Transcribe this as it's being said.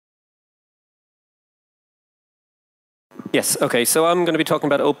Yes, okay, so I'm going to be talking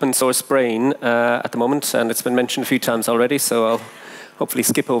about open source brain at the moment, and it's been mentioned a few times already, so I'll hopefully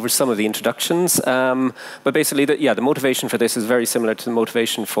skip over some of the introductions. But basically, the motivation for this is very similar to the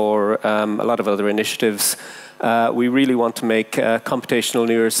motivation for a lot of other initiatives. We really want to make computational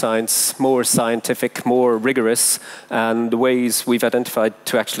neuroscience more scientific, more rigorous, and the ways we've identified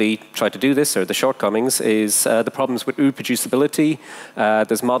to actually try to do this, or the shortcomings, is the problems with reproducibility.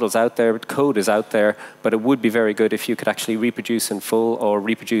 There's models out there, code is out there, but it would be very good if you could actually reproduce in full or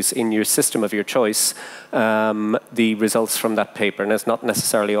reproduce in your system of your choice the results from that paper. And that's not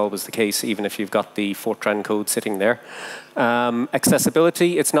necessarily always the case, even if you've got the Fortran code sitting there.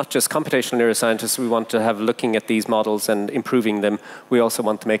 Accessibility, it's not just computational neuroscientists we want to have looking at these models and improving them. We also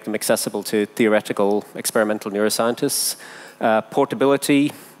want to make them accessible to theoretical experimental neuroscientists.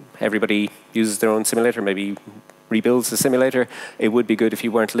 Portability, everybody uses their own simulator, maybe rebuilds the simulator. It would be good if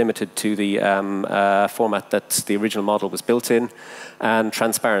you weren't limited to the format that the original model was built in. And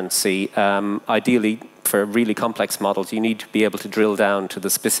transparency, ideally for really complex models, you need to be able to drill down to the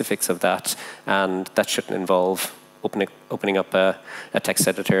specifics of that, and that shouldn't involve opening up a text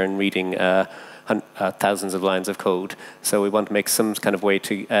editor and reading thousands of lines of code. So we want to make some kind of way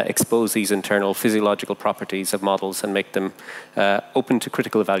to expose these internal physiological properties of models and make them open to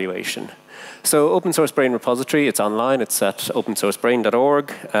critical evaluation. So open source brain repository, it's online, it's at opensourcebrain.org.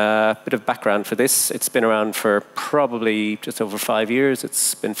 Bit of background for this, it's been around for probably just over 5 years.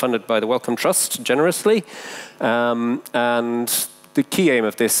 It's been funded by the Wellcome Trust generously. And the key aim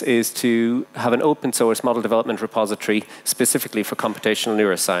of this is to have an open source model development repository specifically for computational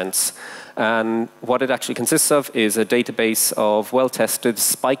neuroscience. And what it actually consists of is a database of well-tested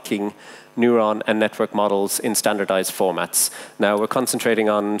spiking neuron and network models in standardized formats. Now, we're concentrating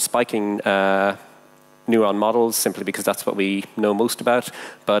on spiking neuron models simply because that's what we know most about,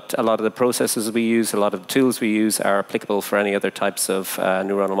 but a lot of the processes we use, a lot of the tools we use are applicable for any other types of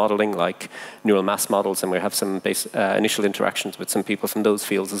neuronal modeling, like neural mass models, and we have some initial interactions with some people from those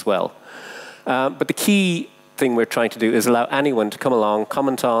fields as well. But the key thing we're trying to do is allow anyone to come along,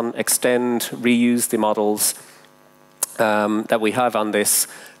 comment on, extend, reuse the models that we have on this,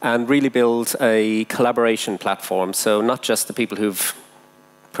 and really build a collaboration platform. So not just the people who've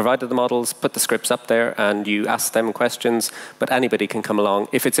provided the models, put the scripts up there, and you ask them questions, but anybody can come along.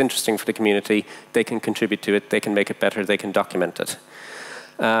 If it's interesting for the community, they can contribute to it, they can make it better, they can document it.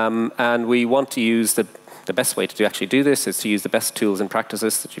 And we want to use the best way to actually do this is to use the best tools and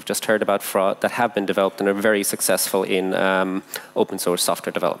practices that you've just heard about that have been developed and are very successful in open source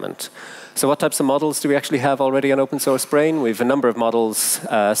software development. So what types of models do we actually have already on open source brain? We have a number of models,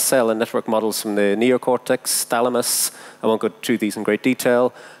 cell and network models from the neocortex, thalamus. I won't go through these in great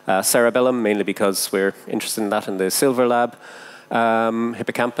detail. Cerebellum, mainly because we're interested in that in the Silver Lab.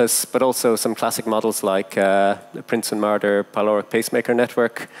 Hippocampus, but also some classic models like the Prince and Marder pyloric pacemaker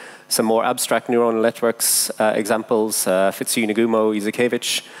network, some more abstract neuronal networks, examples, Fitsu-Nagumo,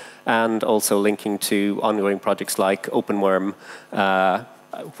 Izakevich, and also linking to ongoing projects like OpenWorm,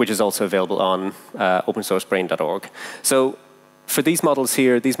 which is also available on opensourcebrain.org. So for these models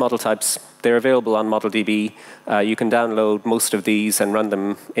here, these model types, they're available on ModelDB. You can download most of these and run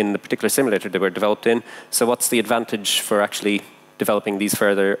them in the particular simulator they were developed in. So what's the advantage for actually developing these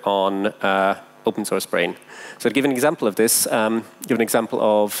further on open source brain? So to give an example of this, give an example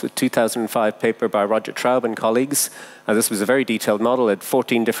of a 2005 paper by Roger Traub and colleagues. This was a very detailed model. It had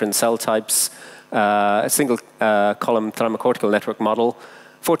 14 different cell types, a single column thalamocortical network model,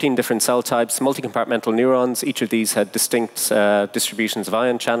 14 different cell types, multi-compartmental neurons. Each of these had distinct distributions of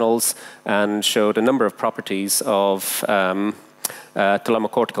ion channels and showed a number of properties of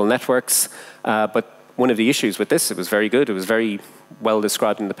thalamocortical networks. But one of the issues with this, it was very good, it was very well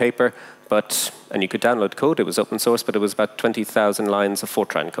described in the paper, and you could download code, it was open source, but it was about 20,000 lines of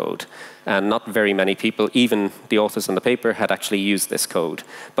Fortran code. And not very many people, even the authors on the paper, had actually used this code.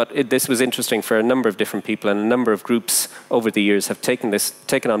 But this was interesting for a number of different people, and a number of groups over the years have taken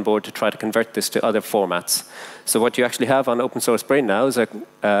on board to try to convert this to other formats. So what you actually have on open source brain now is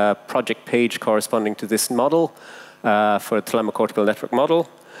a project page corresponding to this model for a thalamocortical network model.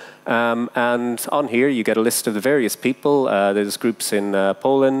 And on here, you get a list of the various people. There's groups in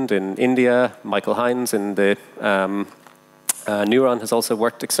Poland, in India. Michael Hines in the Neuron has also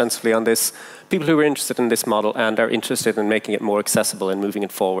worked extensively on this. People who are interested in this model and are interested in making it more accessible and moving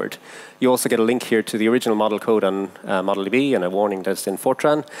it forward. You also get a link here to the original model code on ModelDB and a warning that it's in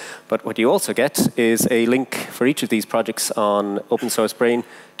Fortran. But what you also get is a link for each of these projects on Open Source Brain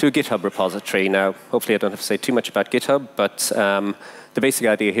to a GitHub repository. Now, hopefully I don't have to say too much about GitHub, but the basic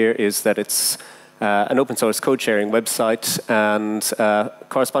idea here is that it's an open source code sharing website, and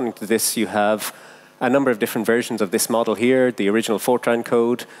corresponding to this you have a number of different versions of this model here, the original Fortran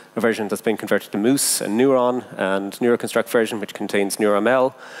code, a version that's been converted to Moose and Neuron, and Neuroconstruct version, which contains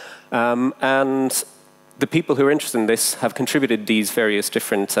NeuroML. And the people who are interested in this have contributed these various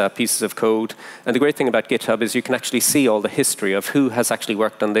different pieces of code. And the great thing about GitHub is you can actually see all the history of who has actually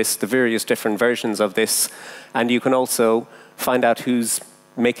worked on this, the various different versions of this, and you can also find out who's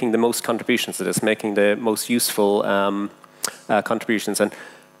making the most contributions to this, making the most useful contributions. And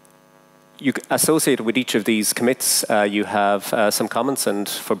you associated with each of these commits, you have some comments, and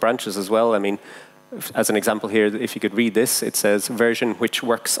for branches as well. I mean, as an example here, if you could read this, it says version which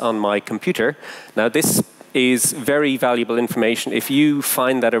works on my computer. Now this is very valuable information. If you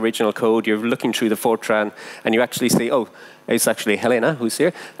find that original code, you're looking through the Fortran, and you actually say, oh, it's actually Helena, who's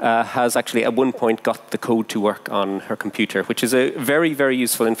here, has actually at one point got the code to work on her computer, which is a very, very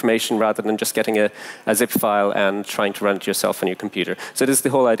useful information rather than just getting a zip file and trying to run it yourself on your computer. So this is the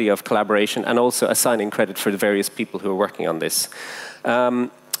whole idea of collaboration and also assigning credit for the various people who are working on this.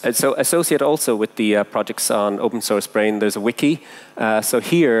 And so associate also with the projects on open source brain, there's a wiki. So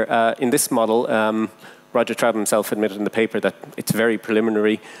here, in this model, Roger Traub himself admitted in the paper that it's very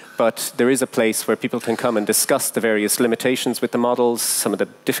preliminary, but there is a place where people can come and discuss the various limitations with the models, some of the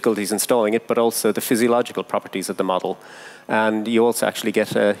difficulties installing it, but also the physiological properties of the model. And you also actually get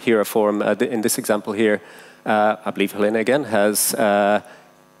here a forum. In this example here, I believe Helena again has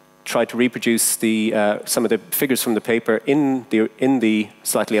tried to reproduce some of the figures from the paper in the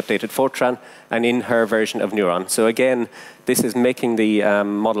slightly updated Fortran and in her version of Neuron. So again, this is making the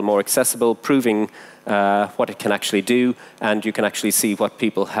model more accessible, proving what it can actually do, and you can actually see what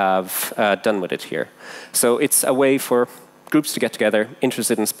people have done with it here. So it's a way for groups to get together,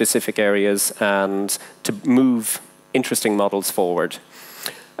 interested in specific areas, and to move interesting models forward,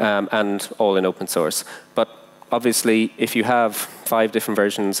 and all in open source. But obviously, if you have 5 different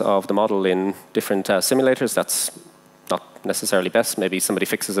versions of the model in different simulators, that's not necessarily best. Maybe somebody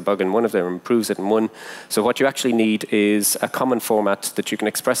fixes a bug in one of them, improves it in one. So what you actually need is a common format that you can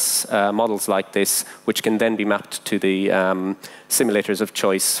express models like this, which can then be mapped to the simulators of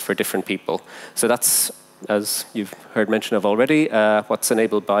choice for different people. So that's, as you've heard mention of already, what's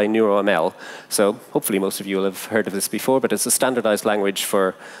enabled by NeuroML. So hopefully most of you will have heard of this before, but it's a standardized language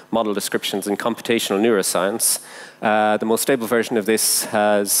for model descriptions in computational neuroscience. The most stable version of this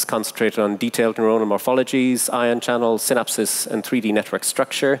has concentrated on detailed neuronal morphologies, ion channels, synapses, and 3D network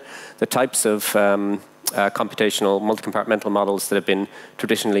structure, the types of computational multi-compartmental models that have been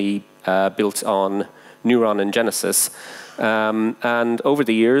traditionally built on Neuron and Genesis. And over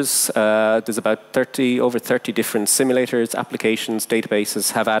the years, there's about over 30 different simulators, applications,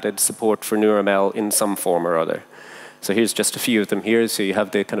 databases have added support for NeuroML in some form or other. So here's just a few of them here. So you have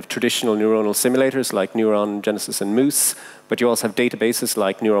the kind of traditional neuronal simulators like Neuron, Genesis, and Moose, but you also have databases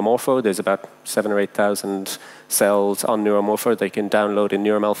like Neuromorpho. There's about 7,000 or 8,000 cells on Neuromorpho that you can download in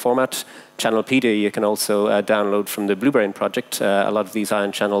NeuroML format. Channelpedia you can also download from the Bluebrain project, a lot of these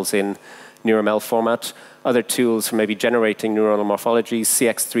ion channels in NeuroML format. Other tools for maybe generating neuronal morphologies,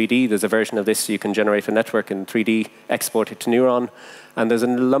 CX3D, there's a version of this, you can generate a network in 3D, export it to Neuron. And there's a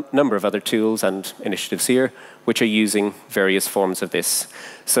number of other tools and initiatives here which are using various forms of this.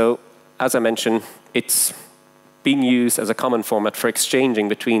 So, as I mentioned, it's being used as a common format for exchanging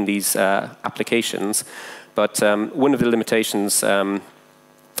between these applications. But one of the limitations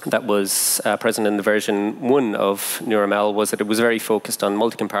that was present in the version 1 of NeuroML was that it was very focused on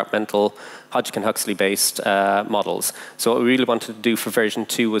multi-compartmental Hodgkin-Huxley-based models. So what we really wanted to do for version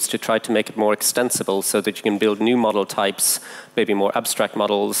 2 was to try to make it more extensible so that you can build new model types, maybe more abstract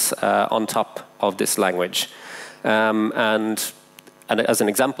models on top of this language. And as an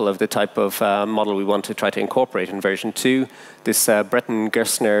example of the type of model we want to try to incorporate in version 2, this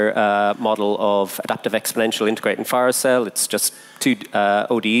Breton-Gerstner model of adaptive exponential integrating fire cell, it's just 2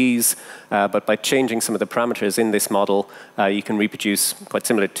 ODEs, but by changing some of the parameters in this model, you can reproduce, quite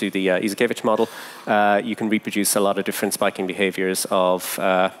similar to the Izakevich model, you can reproduce a lot of different spiking behaviors of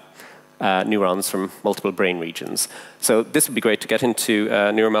neurons from multiple brain regions. So this would be great to get into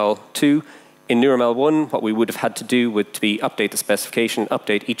NeuroML 2. In NeuroML 1, what we would have had to do would be update the specification,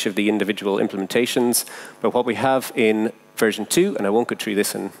 update each of the individual implementations. But what we have in version 2, and I won't go through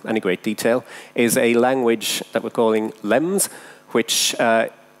this in any great detail, is a language that we're calling LEMS, which,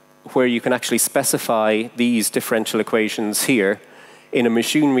 where you can actually specify these differential equations here in a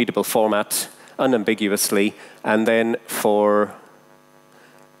machine-readable format, unambiguously, and then for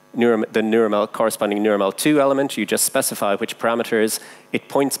the corresponding NeuroML 2 element, you just specify which parameters. It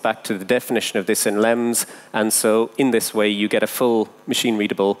points back to the definition of this in LEMS, and so in this way you get a full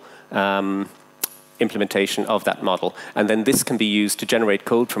machine-readable implementation of that model. And then this can be used to generate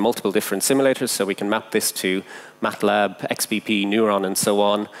code for multiple different simulators, so we can map this to MATLAB, XBP, Neuron, and so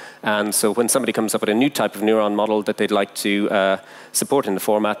on. And so when somebody comes up with a new type of neuron model that they'd like to support in the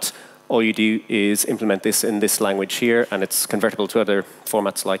format, all you do is implement this in this language here, and it's convertible to other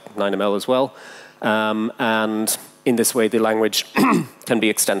formats like 9ML as well. And in this way, the language can be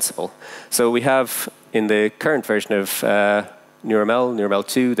extensible. So we have, in the current version of Neuroml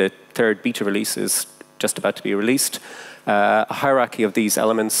 2, the third beta release is just about to be released, a hierarchy of these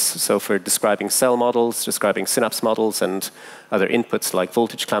elements, so for describing cell models, describing synapse models, and other inputs like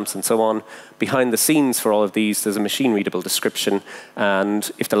voltage clamps and so on. Behind the scenes for all of these, there's a machine-readable description,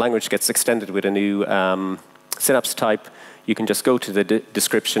 and if the language gets extended with a new synapse type, you can just go to the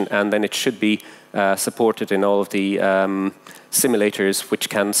description, and then it should be supported in all of the simulators which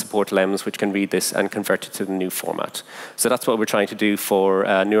can support LEMS, which can read this and convert it to the new format. So that's what we're trying to do for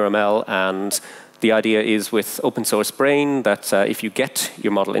NeuromL, and the idea is with open source brain that if you get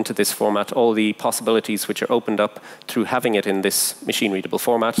your model into this format, all the possibilities which are opened up through having it in this machine-readable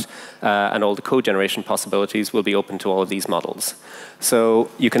format and all the code generation possibilities will be open to all of these models. So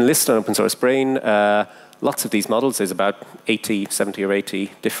you can list on open source brain lots of these models. There's about 70 or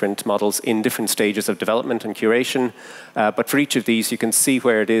 80 different models in different stages of development and curation. But for each of these, you can see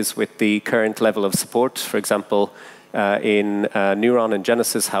where it is with the current level of support. For example, in Neuron and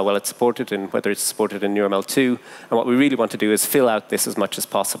Genesis, how well it's supported, and whether it's supported in NeuromL2. And what we really want to do is fill out this as much as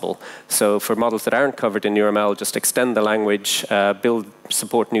possible. So for models that aren't covered in NeuromL, just extend the language,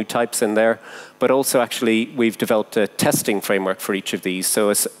 support new types in there. But also, actually, we've developed a testing framework for each of these.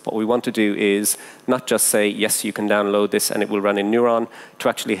 So what we want to do is not just say, yes, you can download this and it will run in Neuron, to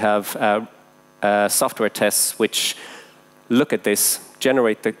actually have software tests which look at this,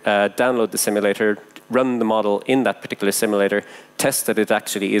 generate the, download the simulator, run the model in that particular simulator, test that it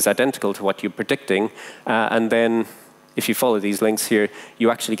actually is identical to what you're predicting, and then if you follow these links here,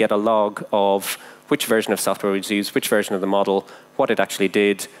 you actually get a log of which version of software was used, which version of the model, what it actually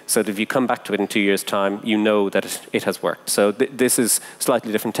did, so that if you come back to it in 2 years' time, you know that it has worked. So this is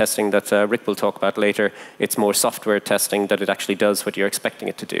slightly different testing that Rick will talk about later. It's more software testing that it actually does what you're expecting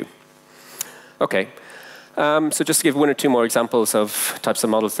it to do. Okay. So just to give one or two more examples of types of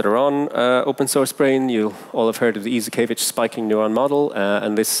models that are on open source brain, you'll all have heard of the Izukevich spiking neuron model,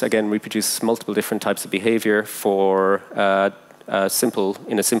 and this again reproduces multiple different types of behavior for in a simple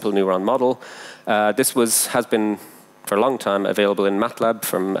neuron model. This has been for a long time available in MATLAB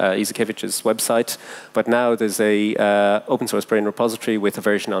from Izukevich's website, but now there's a open source brain repository with a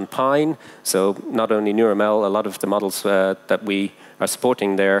version on Pine. So not only NeuromL, a lot of the models that we are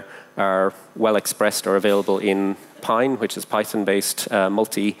supporting there are well expressed or available in Pine, which is Python-based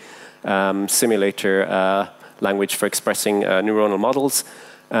multi-simulator language for expressing neuronal models,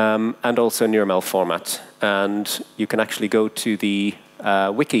 and also NeuromL format. And you can actually go to the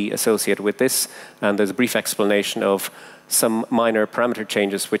wiki associated with this, and there's a brief explanation of some minor parameter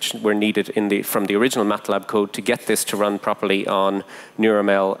changes which were needed from the original MATLAB code to get this to run properly on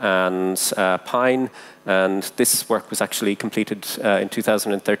NeuromL and Pine. And this work was actually completed in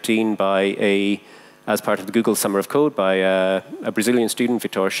 2013 as part of the Google Summer of Code by a Brazilian student,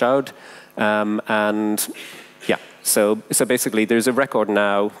 Vitor Schaud. And yeah, so basically there's a record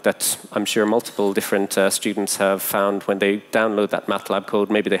now that I'm sure multiple different students have found when they download that MATLAB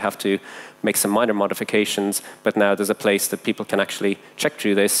code. Maybe they have to make some minor modifications, but now there's a place that people can actually check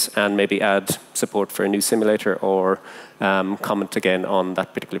through this and maybe add support for a new simulator or comment again on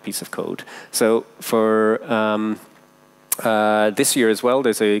that particular piece of code. So for this year as well,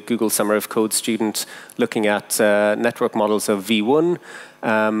 there's a Google Summer of Code student looking at network models of V1.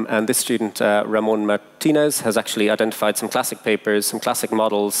 And this student, Ramon Martinez, has actually identified some classic papers, some classic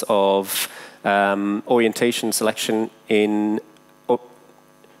models of orientation selection in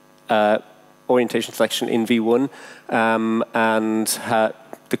V1. And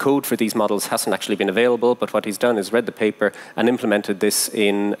the code for these models hasn't actually been available, but what he's done is read the paper and implemented this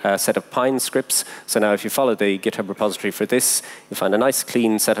in a set of Pine scripts. So now if you follow the GitHub repository for this, you'll find a nice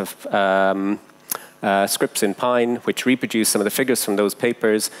clean set of scripts in Pine, which reproduce some of the figures from those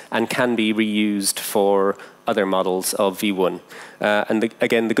papers and can be reused for other models of V1. And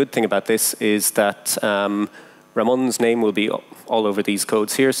again, the good thing about this is that Ramon's name will be all over these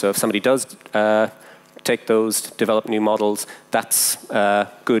codes here. So if somebody does take those, develop new models, that's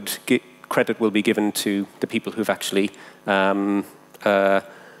good. Credit will be given to the people who've actually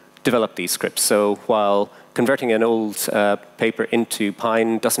developed these scripts. So while converting an old paper into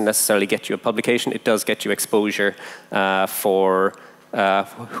Pine doesn't necessarily get you a publication, it does get you exposure for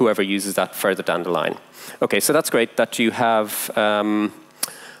whoever uses that further down the line. Okay, so that's great that you have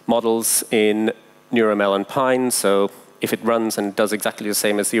models in NeuroML and Pine, so if it runs and does exactly the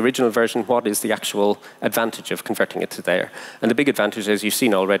same as the original version, what is the actual advantage of converting it to there? And the big advantage, as you've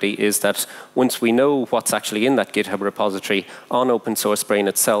seen already, is that once we know what's actually in that GitHub repository on open source Brain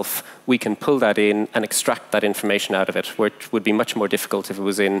itself, we can pull that in and extract that information out of it, which would be much more difficult if it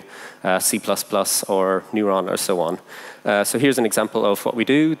was in C++ or Neuron or so on. So here's an example of what we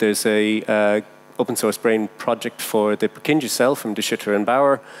do. There's a open source Brain project for the Purkinje cell from De Schutter and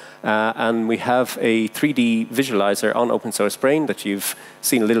Bauer. And we have a 3D visualizer on open source Brain that you've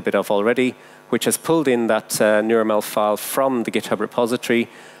seen a little bit of already, which has pulled in that NeuroML file from the GitHub repository.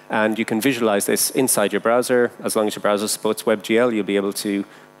 And you can visualize this inside your browser. As long as your browser supports WebGL, you'll be able to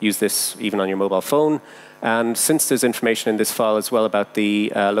use this even on your mobile phone. And since there's information in this file as well about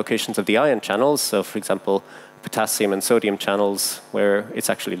the locations of the ion channels, so for example, potassium and sodium channels, where it's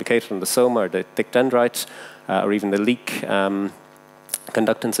actually located on the soma or the thick dendrite, or even the leak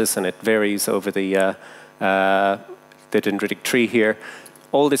conductances, and it varies over the dendritic tree here.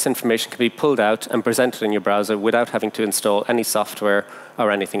 All this information can be pulled out and presented in your browser without having to install any software or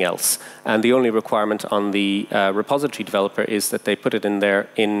anything else. And the only requirement on the repository developer is that they put it in there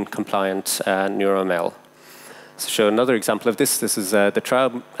in compliant NeuroML. So show another example of this. This is the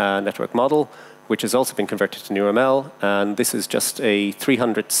Traub network model, which has also been converted to NeuroML. And this is just a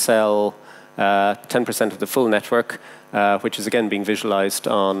 300-cell, 10% of the full network, which is again being visualized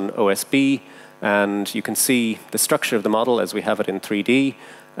on OSB. And you can see the structure of the model as we have it in 3D,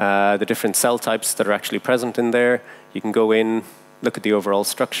 the different cell types that are actually present in there. You can go in, look at the overall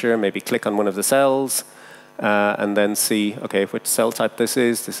structure, maybe click on one of the cells, and then see, okay, which cell type this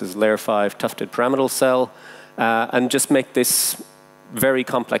is. This is layer 5 tufted pyramidal cell. And just make this very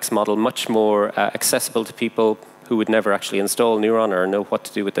complex model much more accessible to people who would never actually install Neuron or know what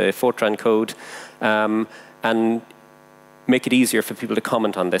to do with the Fortran code, and make it easier for people to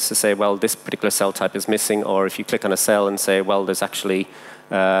comment on this, to say, well, this particular cell type is missing, or if you click on a cell and say, well, there's actually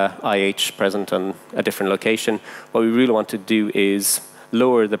IH present on a different location. What we really want to do is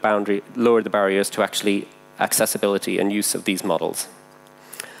lower the barriers to actually accessibility and use of these models.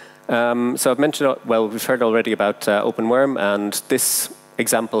 So I've mentioned, well, we've heard already about OpenWorm, and this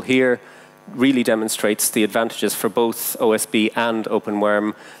example here really demonstrates the advantages for both OSB and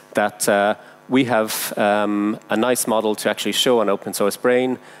OpenWorm, that we have a nice model to actually show on open source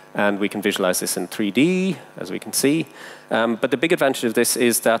Brain, and we can visualize this in 3D, as we can see. But the big advantage of this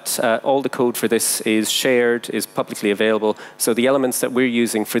is that all the code for this is shared, is publicly available. So the elements that we're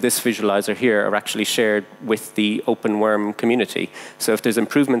using for this visualizer here are actually shared with the OpenWorm community. So if there's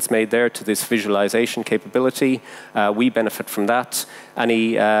improvements made there to this visualization capability, we benefit from that.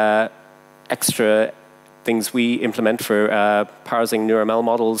 Any extra things we implement for parsing NeuroML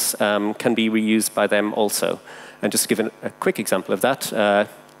models can be reused by them also. And just to give a quick example of that,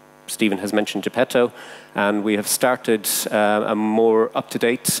 Stephen has mentioned Geppetto, and we have started a more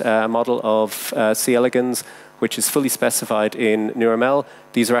up-to-date model of C. elegans, which is fully specified in NeuroML.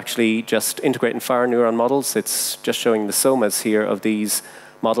 These are actually just integrate and fire neuron models. It's just showing the somas here of these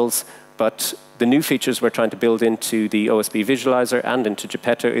models. But the new features we're trying to build into the OSB visualizer and into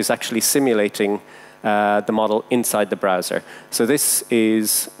Geppetto is actually simulating the model inside the browser. So this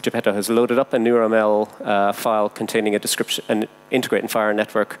is, Geppetto has loaded up a NeuroML file containing a description, an integrate and fire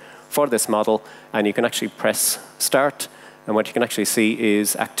network for this model, and you can actually press start, and what you can actually see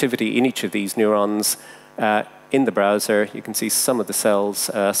is activity in each of these neurons in the browser. You can see some of the cells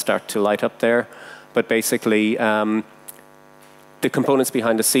start to light up there, but basically the components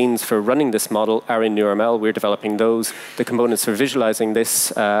behind the scenes for running this model are in NeuroML. We're developing those. The components for visualizing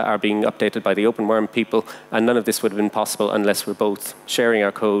this are being updated by the OpenWorm people, and none of this would have been possible unless we're both sharing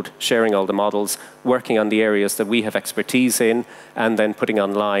our code, sharing all the models, working on the areas that we have expertise in, and then putting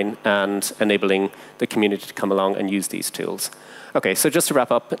online and enabling the community to come along and use these tools. Okay, so just to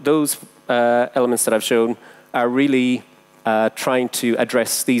wrap up, those elements that I've shown are really trying to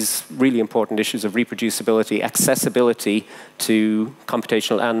address these really important issues of reproducibility, accessibility to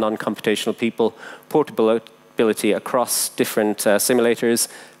computational and non-computational people, portability across different simulators,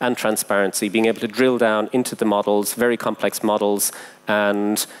 and transparency, being able to drill down into the models, very complex models,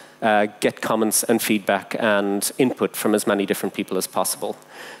 and get comments and feedback and input from as many different people as possible.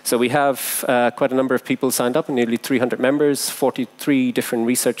 So we have quite a number of people signed up, nearly 300 members, 43 different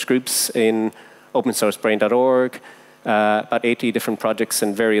research groups in opensourcebrain.org, about 80 different projects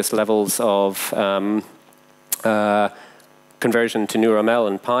in various levels of conversion to NeuroML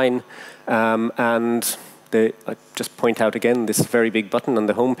and Pine. And I just point out again this very big button on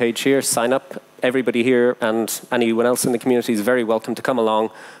the home page here, sign up. Everybody here and anyone else in the community is very welcome to come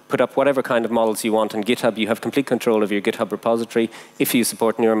along, put up whatever kind of models you want on GitHub. You have complete control of your GitHub repository. If you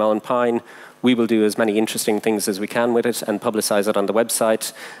support NeuroML and Pine, we will do as many interesting things as we can with it and publicize it on the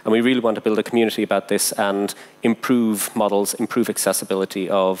website. And we really want to build a community about this and improve models, improve accessibility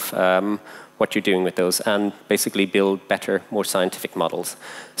of what you're doing with those, and basically build better, more scientific models.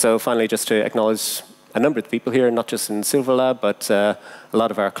 So finally, just to acknowledge a number of people here, not just in Silver Lab, but a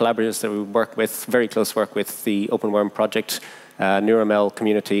lot of our collaborators that we work with, very close work with the OpenWorm project, NeuroML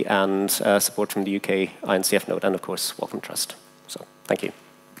community, and support from the UK INCF node, and of course, Wolfram Trust. So thank you.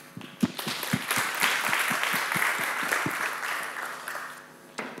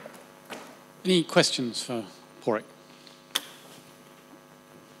 Any questions for Padraig?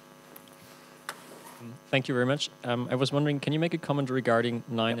 Thank you very much. I was wondering, can you make a comment regarding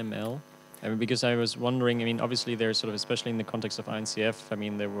 9ML? I mean, because I was wondering, I mean, obviously there's sort of, especially in the context of INCF, I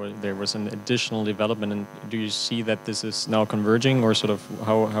mean, there was an additional development, and do you see that this is now converging, or sort of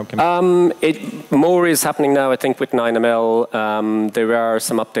how can... More is happening now, I think, with 9ML. There are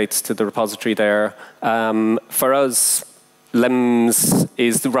some updates to the repository there. For us, LEMS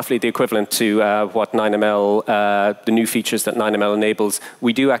is roughly the equivalent to what 9ML, the new features that 9ML enables.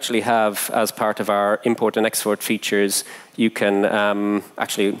 We do actually have, as part of our import and export features, you can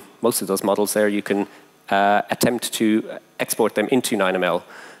actually, most of those models there, you can attempt to export them into 9ML.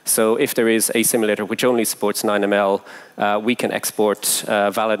 So if there is a simulator which only supports 9ML, we can export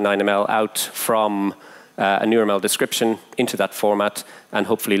valid 9ML out from a NeuroML description into that format and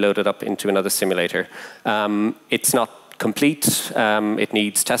hopefully load it up into another simulator. It's not complete, it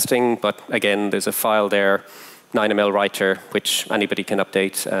needs testing, but again, there's a file there, 9ML writer, which anybody can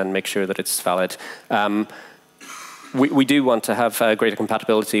update and make sure that it's valid. We do want to have greater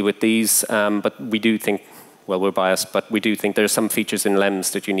compatibility with these, but we do think, well, we're biased, but we do think there are some features in LEMS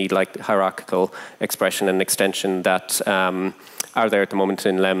that you need, like hierarchical expression and extension, that are there at the moment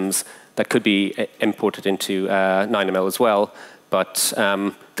in LEMS that could be imported into 9ML as well. But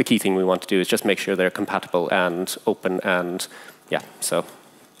the key thing we want to do is just make sure they're compatible and open, and yeah, so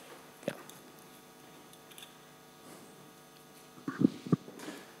yeah.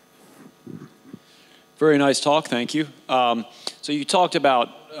 Very nice talk, thank you. So you talked about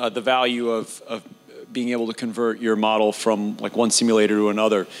the value of being able to convert your model from like one simulator to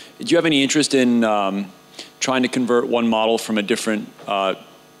another. Do you have any interest in trying to convert one model from a different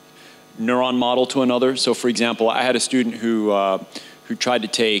neuron model to another? So for example, I had a student who tried to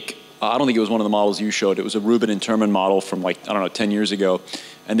take, I don't think it was one of the models you showed, it was a Rubin and Terman model from like, I don't know, 10 years ago.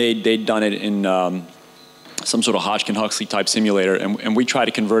 And they'd done it in some sort of Hodgkin-Huxley type simulator, and we tried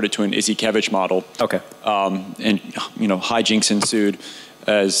to convert it to an Izikevich model. Okay. And you know, hijinks ensued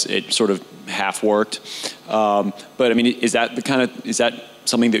as it sort of half worked. But I mean, is that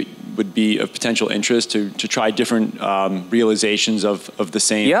something that would be of potential interest to try different realizations of the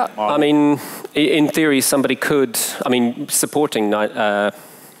same model? I mean, in theory, somebody could, I mean, supporting NeuroML,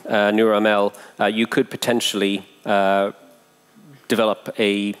 you could potentially develop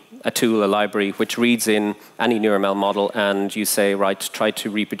a tool, a library, which reads in any NeuroML model, and you say, right, try to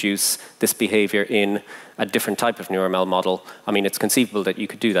reproduce this behavior in a different type of NeuroML model. I mean, it's conceivable that you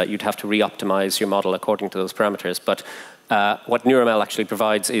could do that. You'd have to re-optimize your model according to those parameters. But what NeuroML actually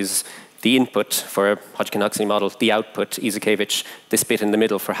provides is the input for a Hodgkin-Huxley model, the output, Izikevich, this bit in the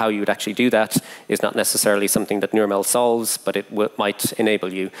middle for how you would actually do that is not necessarily something that NeuroML solves, but it might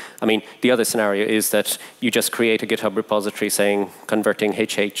enable you. I mean, the other scenario is that you just create a GitHub repository saying converting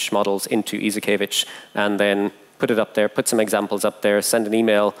HH models into Izikevich, and then put it up there, put some examples up there, send an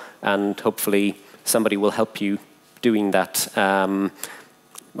email, and hopefully somebody will help you doing that.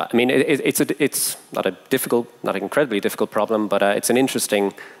 I mean, it's not a difficult, not an incredibly difficult problem, but it's an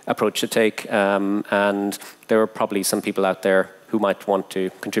interesting approach to take, and there are probably some people out there who might want to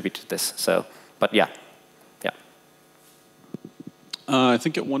contribute to this. So, but yeah, yeah. I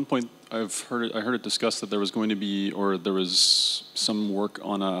think at one point I heard it discussed that there was going to be, or there was some work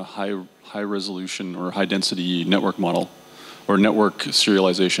on a high resolution or high density network model, or network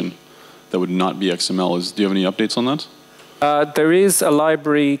serialization that would not be XML. Do you have any updates on that? There is a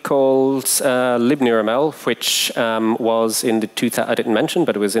library called libneuroml, which was in the I didn't mention,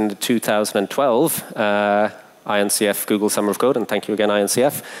 but it was in the 2012 INCF Google Summer of Code, and thank you again,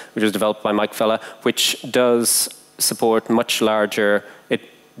 INCF, which was developed by Mike Fella, which does support much larger. It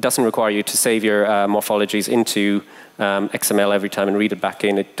doesn't require you to save your morphologies into XML every time and read it back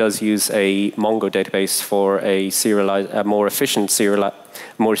in. It does use a Mongo database for a more efficient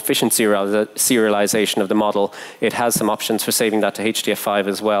serialization of the model. It has some options for saving that to HDF5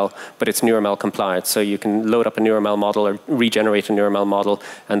 as well, but it's NeurML compliant. So you can load up a NeurML model or regenerate a NeurML model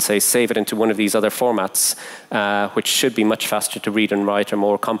and say save it into one of these other formats, which should be much faster to read and write or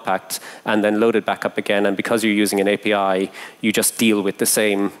more compact, and then load it back up again. And because you're using an API, you just deal with the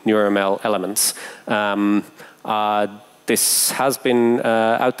same NeurML elements. This has been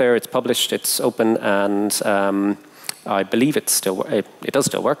out there, it's published, it's open, and I believe it does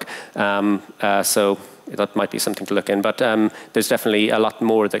still work. So that might be something to look in. But there's definitely a lot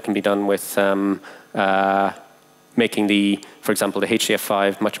more that can be done with making for example, the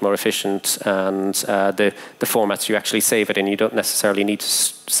HDF5 much more efficient, and the formats you actually save it in. You don't necessarily need to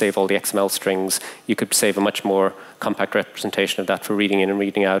save all the XML strings. You could save a much more compact representation of that for reading in and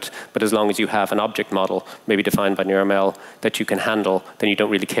reading out. But as long as you have an object model, maybe defined by NeurML, that you can handle, then you don't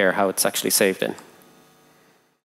really care how it's actually saved in.